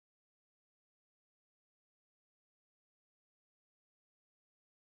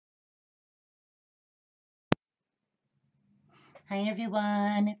Hi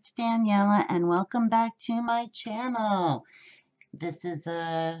everyone, it's Daniela and welcome back to my channel. This is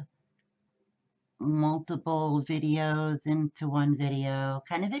a multiple videos into one video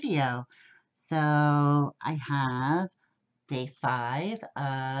kind of video. So I have day 5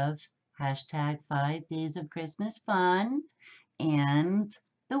 of hashtag 5 days of Christmas fun and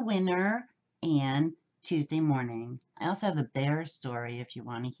the winner and Tuesday morning. I also have a bear story if you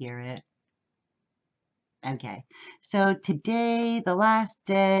want to hear it. Okay, so today, the last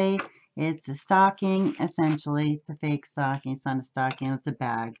day, it's a stocking, essentially. It's a fake stocking. It's not a stocking, it's a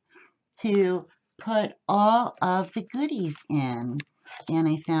bag to put all of the goodies in. And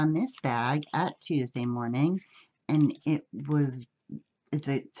I found this bag at Tuesday morning, and to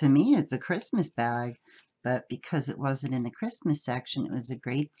me, it's a Christmas bag. But because it wasn't in the Christmas section, it was a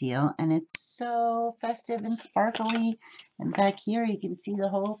great deal. And it's so festive and sparkly. And back here, you can see the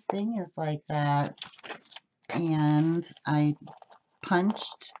whole thing is like that. And I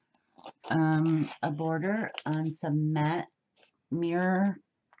punched a border on some matte mirror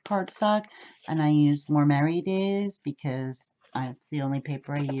cardstock, and I used More Merry Days because it's the only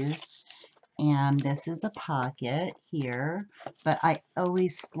paper I used. And this is a pocket here, but I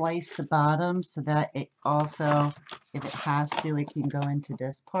always slice the bottom so that it also, if it has to, it can go into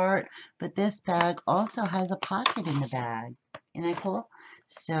this part. But this bag also has a pocket in the bag. Isn't that cool?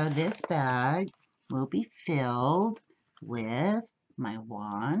 So this bag will be filled with my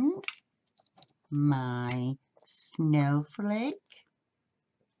wand, my snowflake,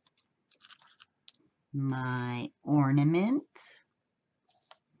 my ornament,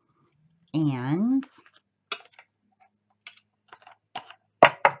 and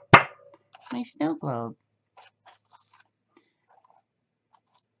my snow globe.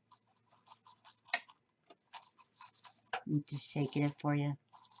 I'm just shaking it for you.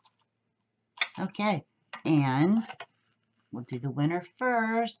 Okay, and we'll do the winner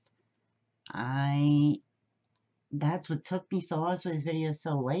first. That's what took me so long. That's why this video is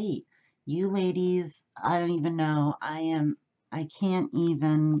so late. You ladies, I don't even know. I can't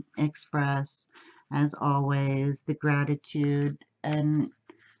even express, as always, the gratitude and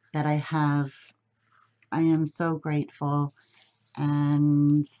that I have. I am so grateful,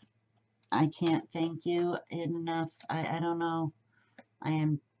 and I can't thank you enough. I don't know. I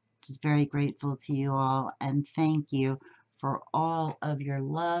am just very grateful to you all, and thank you for all of your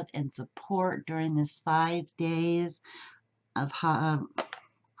love and support during this 5 days of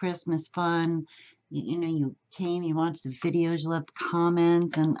Christmas fun. You know, you came, you watched the videos, you left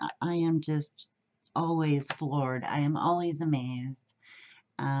comments, and I am just always floored. I am always amazed.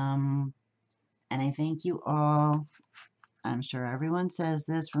 And I thank you all. I'm sure everyone says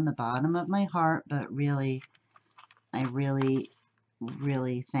this from the bottom of my heart, but really, I really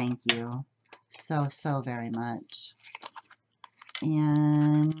thank you so very much.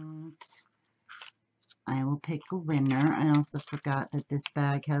 And I will pick a winner. I also forgot that this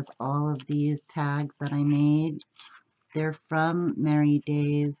bag has all of these tags that I made. They're from Merry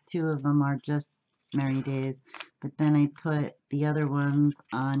Days. 2 of them are just Merry Days, but then I put the other ones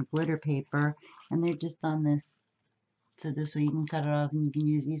on glitter paper, and they're just on this, so this way you can cut it off and you can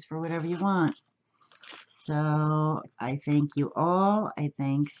use these for whatever you want. So I thank you all. I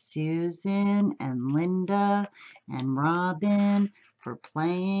thank Susan and Linda and Robin for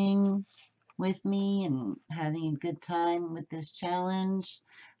playing with me and having a good time with this challenge.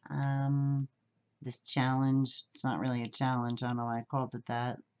 This challenge, it's not really a challenge, I don't know why I called it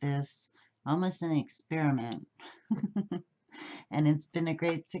that. This, almost an experiment. And it's been a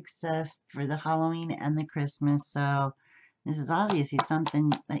great success for the Halloween and the Christmas, so this is obviously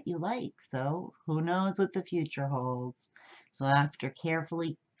something that you like, so who knows what the future holds. So after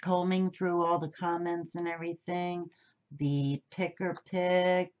carefully combing through all the comments and everything, the picker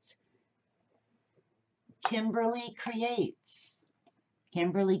picked Kimberly Creates.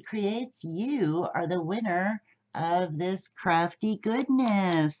 Kimberly Creates, you are the winner of this crafty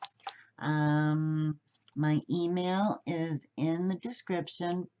goodness. My email is in the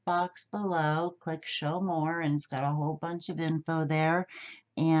description box below. Click show more and it's got a whole bunch of info there.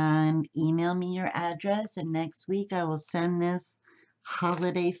 And email me your address, and next week I will send this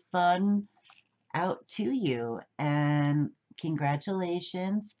holiday fun out to you. And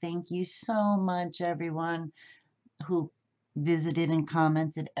congratulations. Thank you so much, everyone who visited and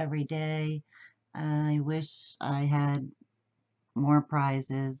commented every day. I wish I had more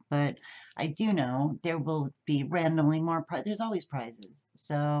prizes, but I do know there will be randomly more prizes. There's always prizes.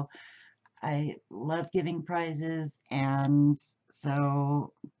 So I love giving prizes, and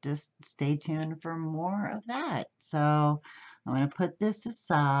so just stay tuned for more of that. So I'm going to put this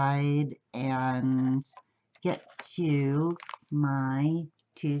aside, and get to my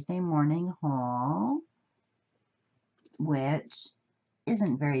Tuesday morning haul, which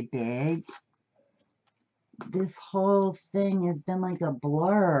isn't very big. This whole thing has been like a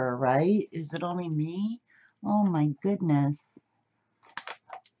blur, right? Is it only me? Oh my goodness.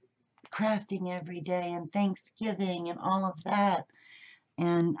 Crafting every day and Thanksgiving and all of that.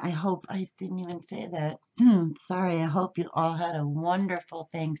 And I hope I didn't even say that. Sorry, I hope you all had a wonderful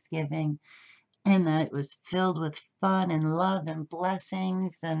Thanksgiving and that it was filled with fun and love and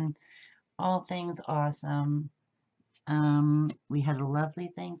blessings and all things awesome. We had a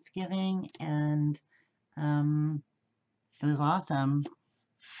lovely Thanksgiving and it was awesome.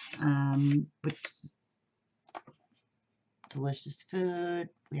 With delicious food.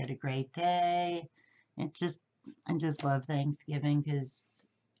 We had a great day. I just love Thanksgiving because,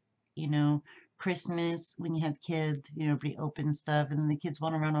 you know, Christmas, when you have kids, you know, everybody opens stuff and the kids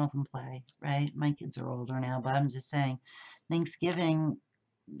want to run off and play, right? My kids are older now, but I'm just saying, Thanksgiving,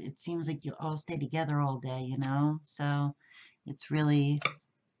 it seems like you all stay together all day, you know? So it's really,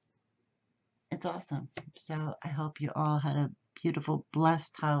 it's awesome. So I hope you all had a beautiful,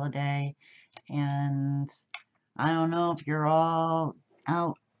 blessed holiday. And I don't know if you're all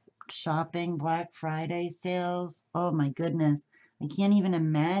out shopping, Black Friday sales. Oh my goodness. I can't even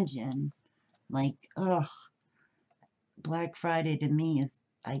imagine. Like, ugh, Black Friday to me is,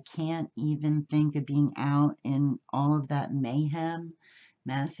 I can't even think of being out in all of that mayhem,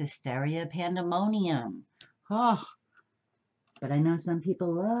 mass hysteria, pandemonium. Oh, but I know some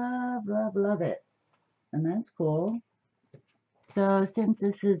people love, love, love it. And that's cool. So since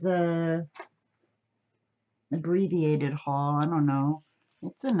this is a abbreviated haul, I don't know,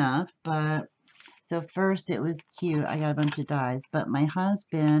 it's enough, but so first it was cute. I got a bunch of dies, but my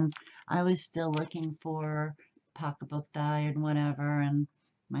husband, I was still looking for pocketbook die and whatever, and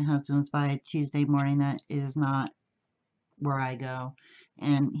my husband was by Tuesday morning. That is not where I go.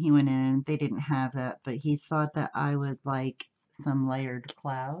 And he went in, they didn't have that, but he thought that I would like some layered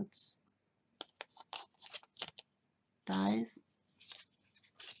clouds dies,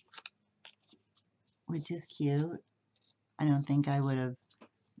 which is cute. I don't think I would have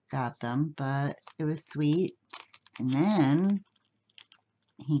got them, but it was sweet. And then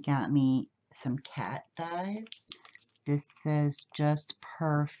he got me some cat dies. This says just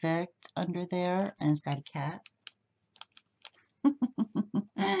perfect under there, and it's got a cat.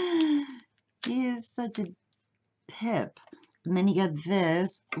 He is such a pip. And then you got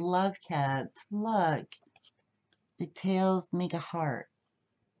this, love cats. Look, the tails make a heart.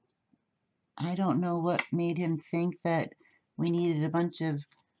 I don't know what made him think that we needed a bunch of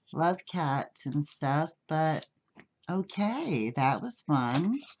love cats and stuff, but okay, that was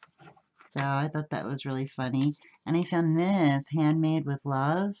fun. So I thought that was really funny. And I found this, Handmade with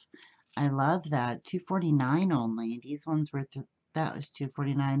Love. I love that. $2.49 only. These ones were, that was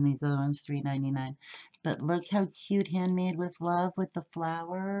 $2.49. These other ones $3.99. But look how cute, Handmade with Love with the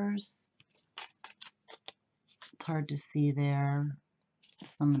flowers. It's hard to see there,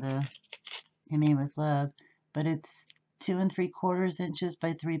 some of the Handmade with Love. But it's 2 3/4 inches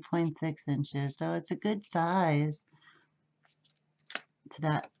by 3.6 inches. So it's a good size. So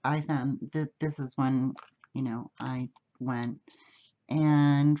that I found that this is when, you know, I went.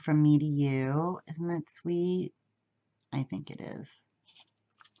 And From Me to You, isn't that sweet? I think it is.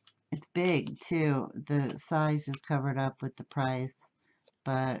 It's big too. The size is covered up with the price,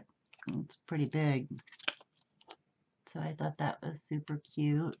 but it's pretty big. So I thought that was super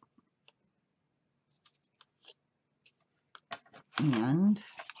cute. And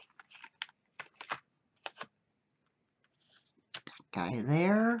guy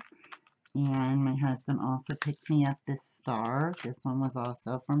there. And my husband also picked me up this star. This one was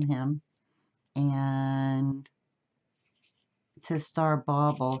also from him. And it says Star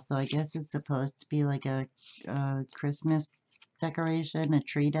Bauble, so I guess it's supposed to be like a Christmas decoration, a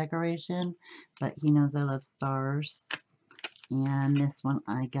tree decoration, but he knows I love stars. And this one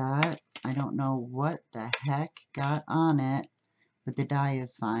I got, I don't know what the heck got on it, but the die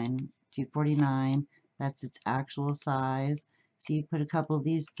is fine. $2.49, that's its actual size. So you put a couple of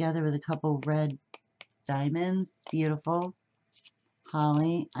these together with a couple red diamonds, beautiful.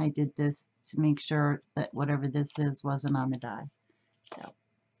 Holly, I did this to make sure that whatever this is wasn't on the die. So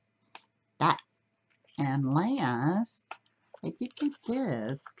that. And last, I did get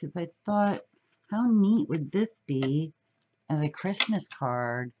this because I thought, how neat would this be as a Christmas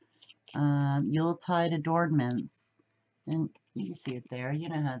card? Yuletide adornments. And you can see it there. You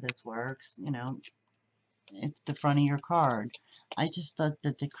know how this works. You know, it's the front of your card. I just thought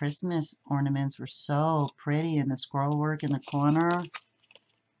that the Christmas ornaments were so pretty and the scroll work in the corner.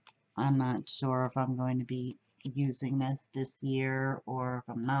 I'm not sure if I'm going to be using this year or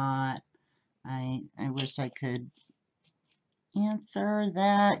if I'm not. I wish I could answer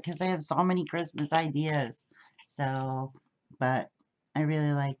that because I have so many Christmas ideas. So, but I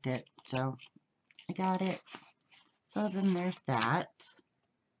really liked it, so I got it. So then there's that.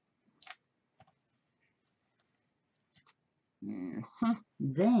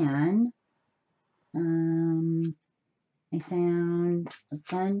 Then I found a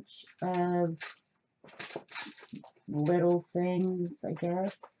bunch of little things, I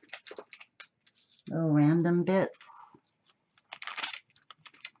guess, little random bits.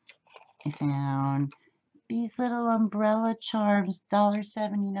 I found these little umbrella charms,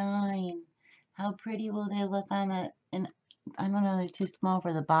 $1.79. How pretty will they look on a, and I don't know, they're too small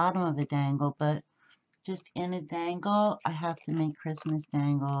for the bottom of a dangle, but just in a dangle, I have to make Christmas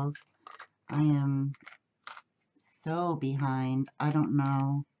dangles. I am so behind. I don't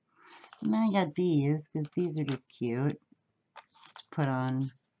know. And then I got these, because these are just cute to put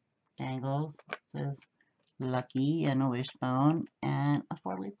on dangles. It says Lucky and a wishbone and a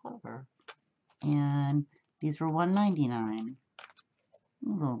 4-leaf clover. And these were $1.99.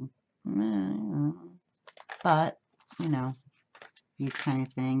 But, you know, these kind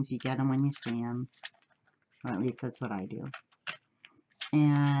of things, you get them when you see them. Or at least that's what I do.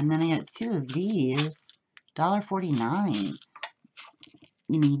 And then I got 2 of these, $1.49.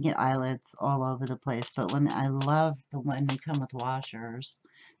 You know, you get eyelets all over the place, but when I love the when they come with washers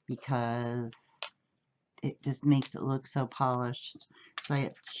because it just makes it look so polished. So I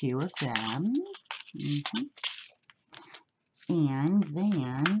got 2 of them. And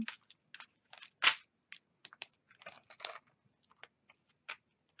then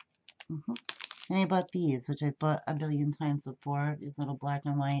and I bought these, which I bought a billion times before. These little black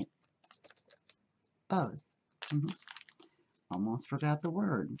and white bows. Almost forgot the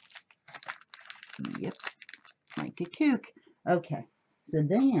word. Yep, like a kook. Okay, so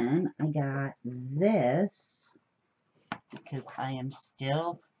then I got this because I am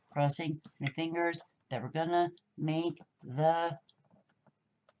still crossing my fingers that we're gonna make the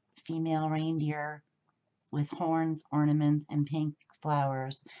female reindeer with horns, ornaments, and pink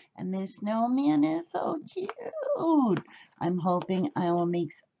flowers. And this snowman is so cute. I'm hoping I will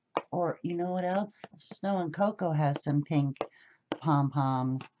make, or you know what else? Snow and Cocoa has some pink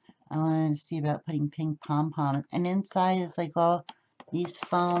pom-poms. I wanted to see about putting pink pom-poms. And inside is like all these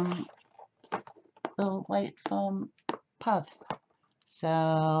foam, little white foam puffs.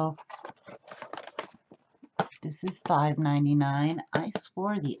 So this is $5.99. I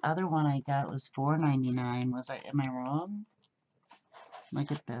swore the other one I got was $4.99. Am I wrong?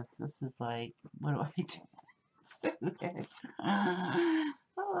 Look at this. This is like, what do I do? Okay.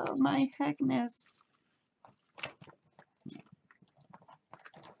 Oh my heckness.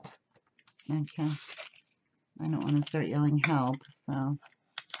 Okay. I don't want to start yelling help, so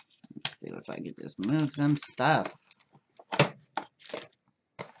let's see if I could just move some stuff.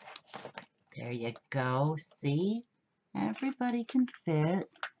 There you go. See? Everybody can fit.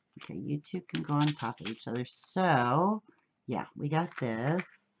 Okay, you two can go on top of each other. So, yeah, we got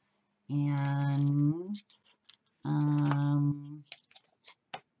this. And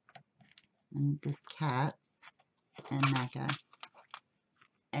this cat and that guy.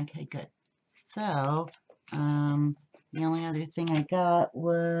 Okay, good. So, the only other thing I got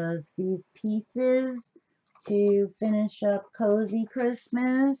was these pieces to finish up Cozy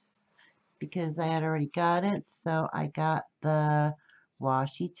Christmas because I had already got it. So I got the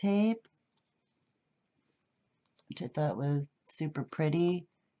washi tape, which I thought was super pretty,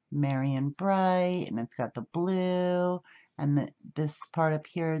 merry and bright, and it's got the blue and this part up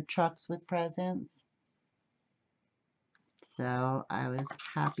here, trucks with presents. So I was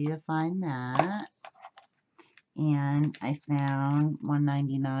happy to find that. And I found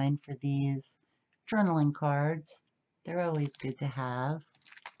 $1.99 for these journaling cards. They're always good to have.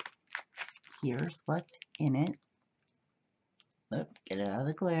 Here's what's in it. Look, get it out of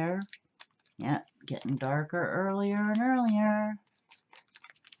the glare. Yeah, getting darker earlier and earlier.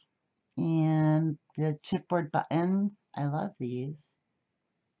 And the chipboard buttons. I love these.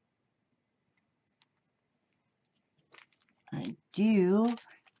 I do.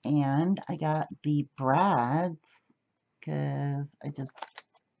 And I got the brads because I just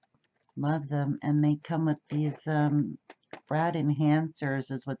love them. And they come with these brad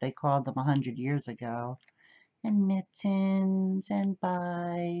enhancers is what they called them 100 years ago. And mittens and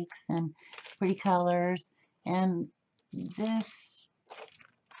bikes and pretty colors. And this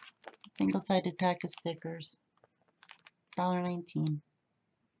single-sided pack of stickers, $1.19.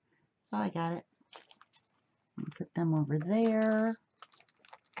 So I got it. Put them over there.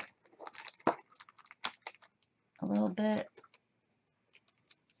 a little bit.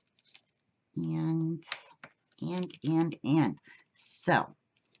 And. So,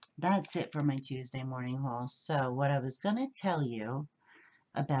 that's it for my Tuesday morning haul. So, what I was going to tell you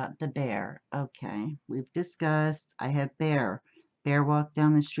about the bear. Okay, we've discussed. I have bear. Bear walked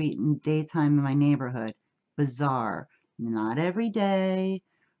down the street in the daytime in my neighborhood. Bizarre. Not every day,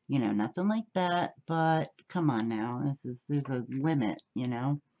 nothing like that. But come on now, there's a limit,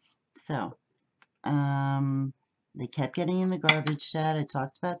 So, they kept getting in the garbage shed. I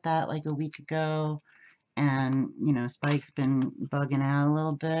talked about that like a week ago. And, Spike's been bugging out a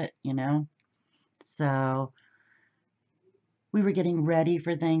little bit, So we were getting ready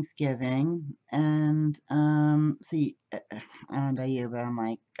for Thanksgiving. And see, I don't know about you, but I'm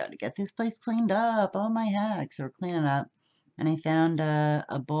like, gotta get this place cleaned up. Oh my heck. So we're cleaning up. And I found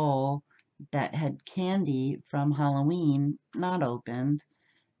a bowl that had candy from Halloween, not opened,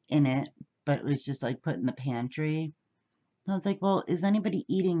 in it, but it was just like put in the pantry. I was like, well, is anybody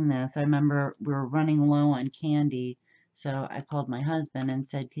eating this? I remember we were running low on candy. So I called my husband and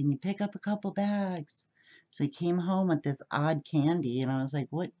said, can you pick up a couple bags? So he came home with this odd candy. And I was like,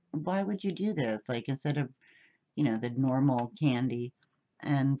 why would you do this? Like, instead of, the normal candy.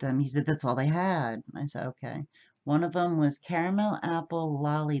 And he said, that's all they had. I said, okay. One of them was caramel apple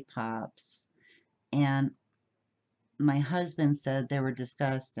lollipops. And my husband said they were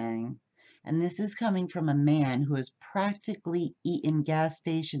disgusting. And this is coming from a man who has practically eaten gas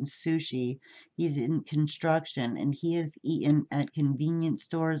station sushi. He's in construction and he has eaten at convenience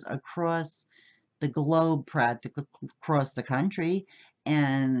stores across the globe, practically across the country,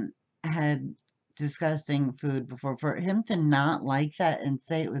 and had disgusting food before. For him to not like that and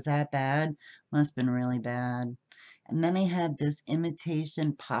say it was that bad must have been really bad. And then he had this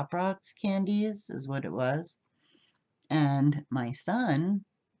imitation Pop Rocks candies, is what it was. And my son,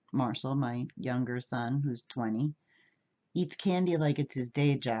 Marshall, my younger son, who's 20, eats candy like it's his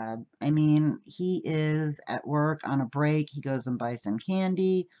day job. I mean, he is at work on a break. He goes and buys some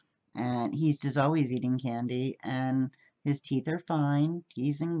candy, and he's just always eating candy. And his teeth are fine.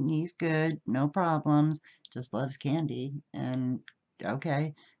 He's good, no problems. Just loves candy. And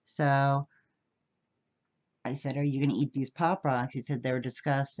okay, so I said, "Are you going to eat these Pop Rocks?" He said they were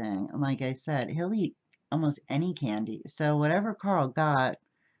disgusting. And like I said, he'll eat almost any candy. So whatever Carl got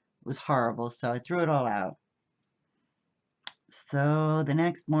was horrible. So I threw it all out. So the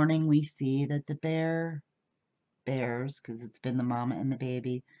next morning we see that the bears, because it's been the mama and the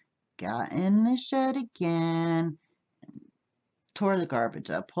baby, got in the shed again, tore the garbage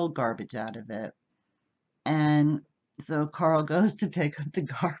up, pulled garbage out of it. And so Carl goes to pick up the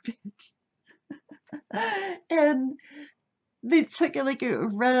garbage. And they took it like a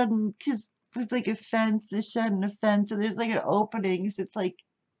run because with like a fence, a shed and a fence, and there's like an opening. So it's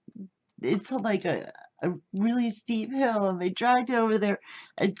like a really steep hill, and they dragged it over there.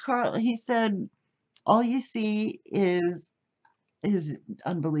 And Carl, he said, all you see is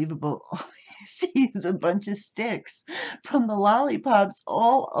unbelievable. All you see is a bunch of sticks from the lollipops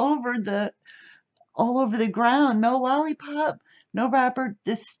all over the ground. No lollipop, no wrapper.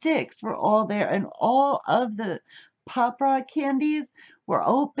 The sticks were all there, and all of the Pop Rock candies were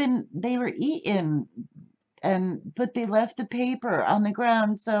open. They were eaten, but they left the paper on the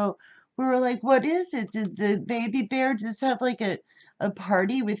ground. So we were like, "What is it? Did the baby bear just have like a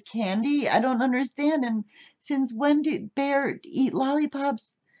party with candy? I don't understand." And since when did bear eat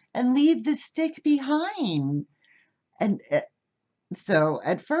lollipops and leave the stick behind? And so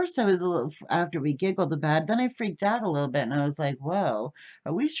at first I was a little, after we giggled about it, then I freaked out a little bit and I was like, whoa,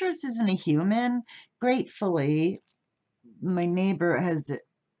 are we sure this isn't a human? Gratefully, my neighbor has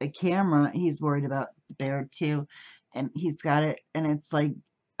a camera. He's worried about the bear too. And he's got it. And it's like,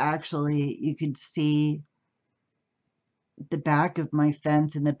 actually, you could see the back of my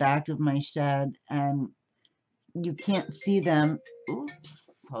fence and the back of my shed. And you can't see them.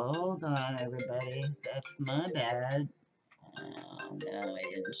 Oops. Hold on, everybody. That's my bad. Oh, no, I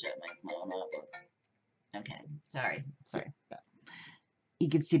didn't shut my phone off. Okay, sorry. You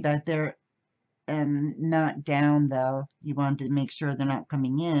can see back there, and not down though. You want to make sure they're not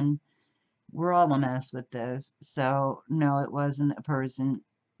coming in. We're all a mess with this. So no, it wasn't a person.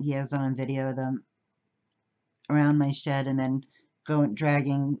 He has on video them around my shed and then going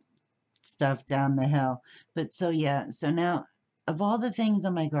dragging stuff down the hill. But so yeah, so now of all the things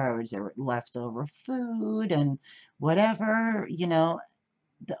on my garbage, there were leftover food and whatever,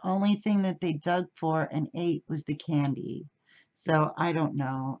 the only thing that they dug for and ate was the candy. So I don't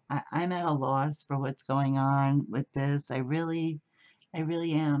know. I'm at a loss for what's going on with this. I really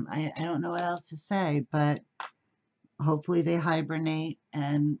am. I don't know what else to say, but hopefully they hibernate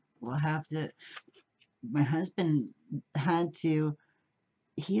and we'll have to. my husband had to,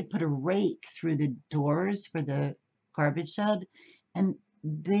 he had put a rake through the doors for the garbage shed, and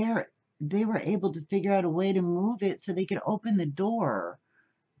there they were able to figure out a way to move it so they could open the door.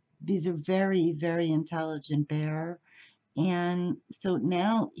 These are very, very intelligent bear. And so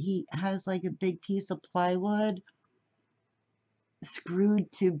now he has like a big piece of plywood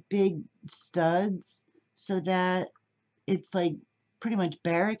screwed to big studs so that it's like pretty much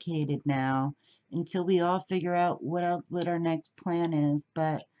barricaded now until we all figure out what our next plan is.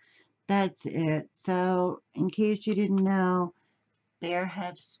 But that's it. So in case you didn't know, bear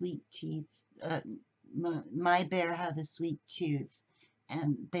have sweet teeth. My bear have a sweet tooth,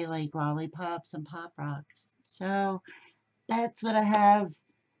 and they like lollipops and pop rocks. So that's what I have.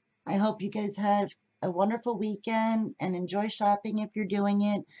 I hope you guys have a wonderful weekend and enjoy shopping if you're doing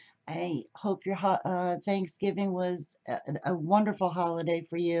it. I hope your Thanksgiving was a wonderful holiday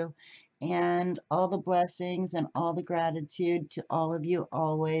for you, and all the blessings and all the gratitude to all of you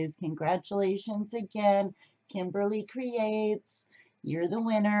always. Congratulations again, Kimberly Creates. You're the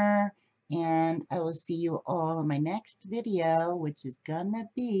winner, and I will see you all in my next video, which is gonna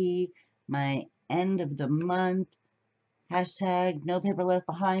be my end of the month hashtag no paper left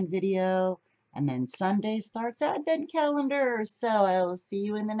behind video. And then Sunday starts Advent calendar. So I will see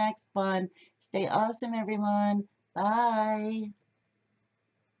you in the next one. Stay awesome, everyone. Bye.